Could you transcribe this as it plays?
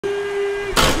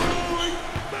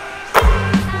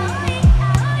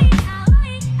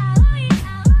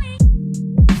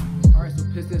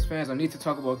I need to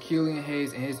talk about Killian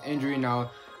Hayes and his injury.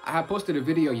 Now, I had posted a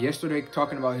video yesterday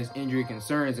talking about his injury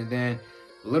concerns, and then,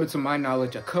 little to my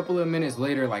knowledge, a couple of minutes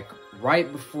later, like right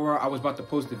before I was about to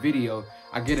post the video,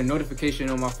 I get a notification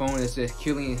on my phone that says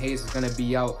Killian Hayes is going to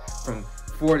be out from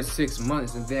 4 to 6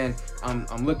 months. And then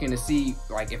I'm looking to see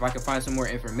like if I can find some more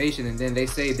information, and then they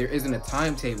say there isn't a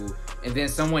timetable, and then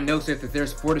someone notes that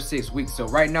there's 4 to 6 weeks. So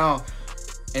right now,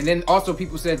 and then also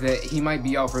people said that he might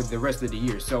be out for the rest of the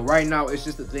year. So right now it's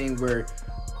just a thing where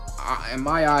in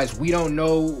my eyes, we don't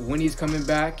know when he's coming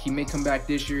back. He may come back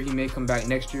this year, he may come back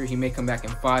next year, he may come back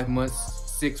in 5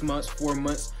 months, 6 months, 4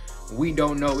 months. We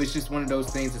don't know. It's just one of those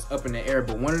things that's up in the air.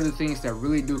 But one of the things that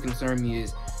really do concern me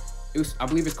is, I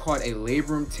believe it's called a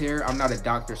labrum tear. I'm not a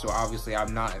doctor, so obviously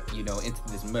I'm not, you know, into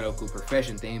this medical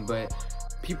profession thing, but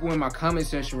people in my comment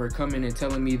section were coming and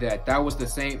telling me that that was the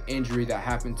same injury that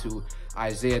happened to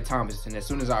Isaiah Thomas. And as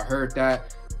soon as I heard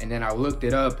that and then I looked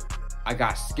it up, I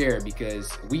got scared,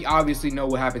 because we obviously know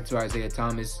what happened to Isaiah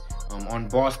Thomas on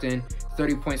Boston.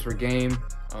 30 points per game,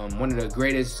 one of the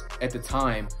greatest at the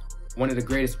time, one of the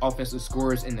greatest offensive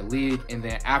scorers in the league. And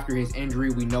then after his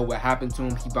injury, we know what happened to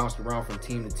him. He bounced around from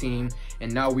team to team,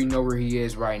 and now we know where he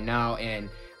is right now. And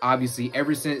obviously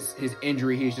ever since his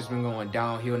injury, he's just been going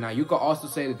downhill. Now you could also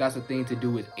say that that's a thing to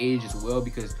do with age as well,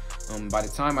 because by the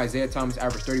time Isaiah Thomas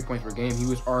averaged 30 points per game, he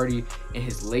was already in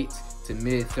his late to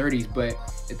mid 30s. But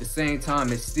at the same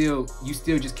time, it's still, you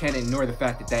still just can't ignore the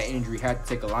fact that that injury had to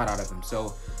take a lot out of him.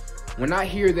 So when I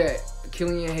hear that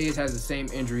Killian Hayes has the same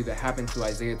injury that happened to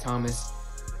Isaiah Thomas,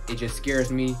 it just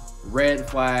scares me. Red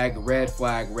flag, red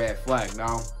flag, red flag.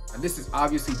 Now, this is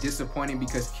obviously disappointing,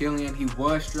 because Killian, he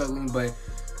was struggling, but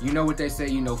you know what they say,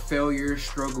 you know, failure,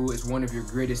 struggle is one of your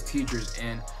greatest teachers.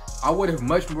 And I would have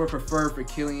much more preferred for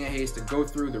Killian Hayes to go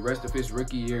through the rest of his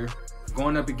rookie year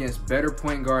going up against better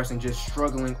point guards and just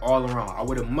struggling all around. I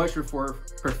would have much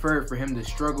preferred for him to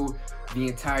struggle the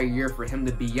entire year, for him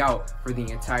to be out for the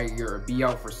entire year, or be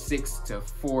out for 6 to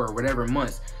 4 or whatever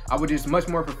months. I would just much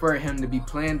more prefer him to be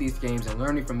playing these games and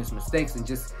learning from his mistakes, and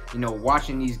just, you know,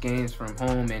 watching these games from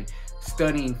home and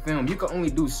studying film. You can only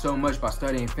do so much by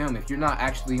studying film. If you're not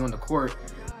actually on the court,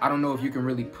 I don't know if you can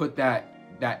really put that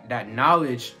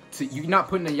knowledge to, you're not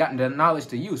putting the knowledge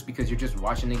to use, because you're just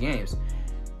watching the games.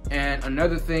 And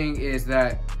another thing is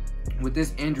that with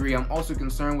this injury, I'm also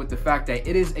concerned with the fact that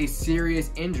it is a serious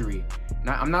injury.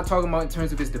 Now, I'm not talking about in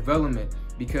terms of his development,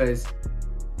 because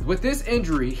with this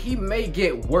injury, he may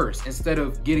get worse instead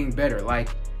of getting better. Like,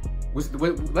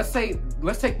 let's take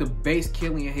the base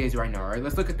Killian Hayes right now, right?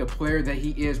 Let's look at the player that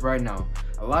he is right now.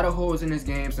 A lot of holes in his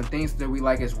game, some things that we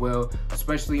like as well,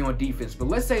 especially on defense. But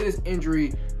let's say this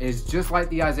injury is just like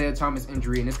the Isaiah Thomas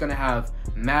injury, and it's going to have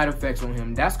mad effects on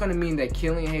him. That's going to mean that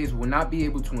Killian Hayes will not be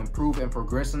able to improve and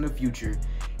progress in the future.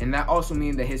 And that also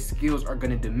means that his skills are going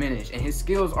to diminish. And his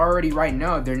skills already right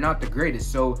now, they're not the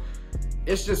greatest. So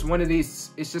it's just one of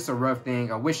these, it's just a rough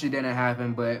thing. I wish it didn't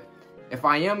happen, but if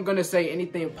I am going to say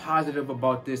anything positive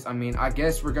about this, I mean, I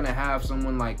guess we're going to have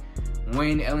someone like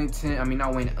Svi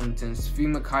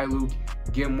Mykhailiuk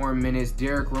get more minutes,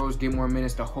 Derrick Rose get more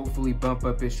minutes to hopefully bump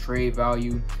up his trade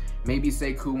value. Maybe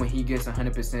Sekou, when he gets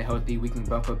 100% healthy, we can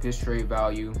bump up his trade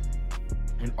value.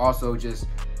 And also just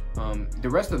the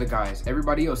rest of the guys,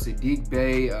 everybody else, Sadiq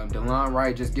Bey, DeLon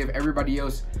Wright, just give everybody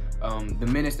else the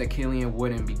minutes that Killian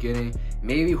wouldn't be getting.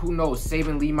 Maybe, who knows,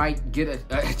 Saban Lee might get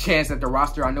a chance at the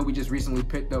roster. I know we just recently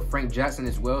picked up Frank Jackson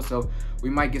as well, so we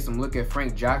might get some look at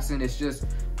Frank Jackson. It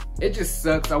just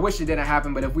sucks. I wish it didn't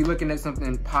happen, but if we're looking at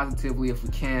something positively, if we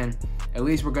can, at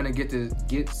least we're gonna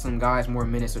get some guys more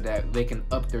minutes so that they can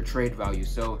up their trade value.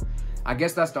 So I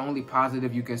guess that's the only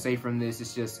positive you can say from this.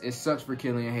 It's just, it sucks for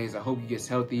Killian Hayes. I hope he gets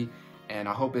healthy, and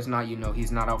I hope it's not, you know,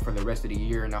 he's not out for the rest of the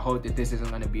year, and I hope that this isn't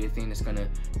going to be a thing that's going to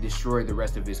destroy the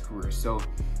rest of his career. So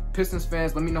Pistons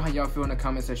fans, let me know how y'all feel in the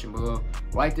comment section below.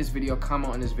 Like this video,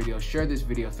 comment on this video, share this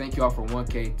video. Thank y'all for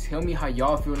 1K. Tell me how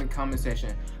y'all feel in the comment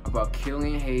section about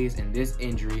Killian Hayes and this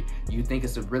injury. Do you think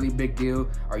it's a really big deal?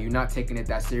 Are you not taking it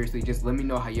that seriously? Just let me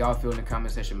know how y'all feel in the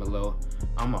comment section below.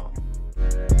 I'm out.